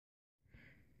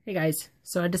Hey guys,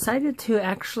 so I decided to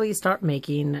actually start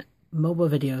making mobile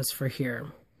videos for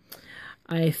here.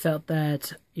 I felt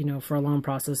that, for a long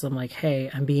process, I'm like,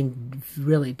 hey, I'm being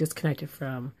really disconnected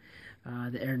from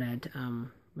the internet.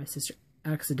 My sister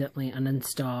accidentally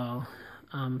uninstalled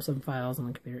some files on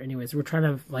the computer. Anyways, we're trying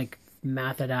to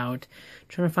math it out,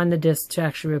 trying to find the disk to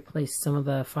actually replace some of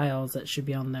the files that should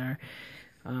be on there.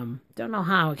 Don't know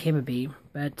how it came to be,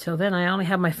 but till then I only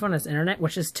have my phone as internet,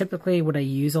 which is typically what I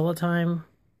use all the time.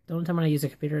 The only time when I use a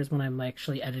computer is when I'm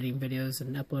actually editing videos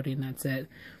and uploading, that's it.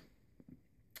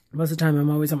 Most of the time I'm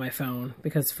always on my phone,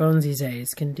 because phones these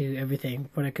days can do everything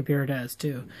what a computer does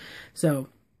too. So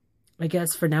I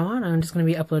guess for now on, I'm just going to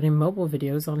be uploading mobile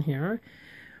videos on here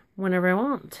whenever I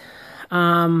want.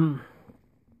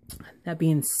 That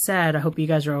being said, I hope you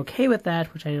guys are okay with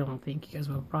that, which I don't think you guys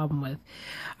will have a problem with.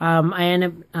 I end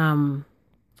up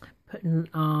putting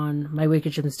on my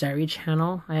Wiccagem's Diary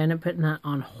channel. I end up putting that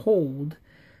on hold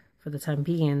for the time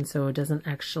being, so it doesn't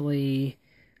actually,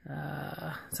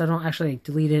 so I don't actually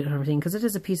delete it or everything, because it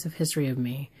is a piece of history of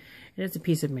me. It is a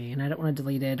piece of me, and I don't want to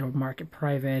delete it or mark it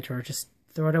private or just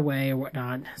throw it away or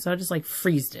whatnot. So I just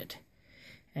freezed it.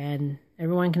 And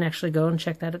everyone can actually go and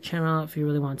check that channel out if you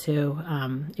really want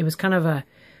to. It was kind of a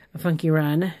funky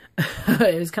run.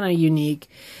 It was kind of unique,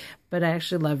 but I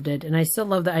actually loved it, and I still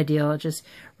love the idea. Just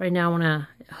right now I want to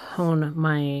hone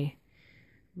my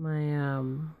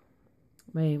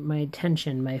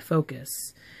attention, my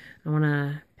focus. I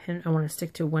want to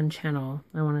stick to one channel.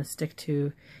 I want to stick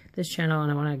to this channel,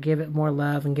 and I want to give it more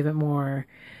love and give it more,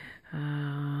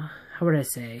 how would I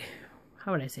say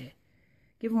it?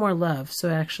 Give it more love, so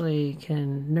it actually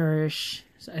can nourish,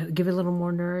 give it a little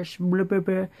more nourish, blah, blah,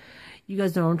 blah. You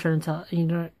guys know what I'm trying to tell,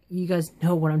 you guys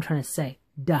know what I'm trying to say.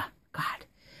 Duh, God.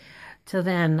 Till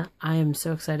then, I am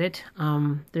so excited.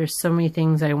 There's so many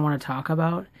things I want to talk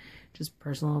about, just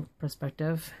personal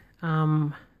perspective.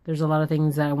 There's a lot of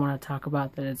things that I want to talk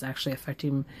about that is actually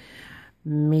affecting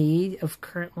me of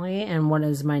currently, and what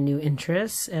is my new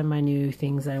interests and my new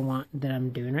things that I'm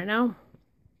doing right now.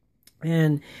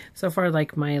 And so far,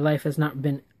 my life has not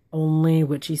been only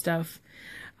witchy stuff,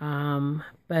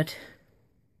 but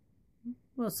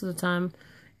most of the time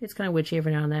it's kind of witchy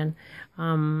every now and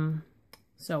then.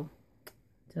 So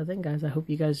till then, guys, I hope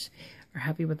you guys are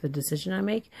happy with the decision I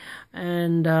make,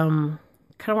 and kind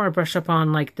of want to brush up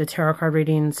on the tarot card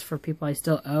readings for people I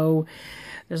still owe.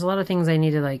 There's a lot of things I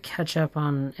need to catch up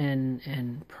on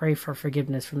and pray for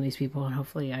forgiveness from these people, and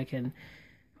hopefully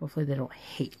they don't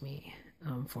hate me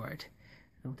for it.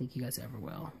 I don't think you guys ever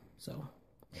will. So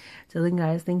till then,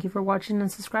 guys, thank you for watching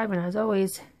and subscribing. As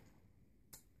always,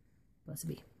 blessed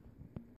be.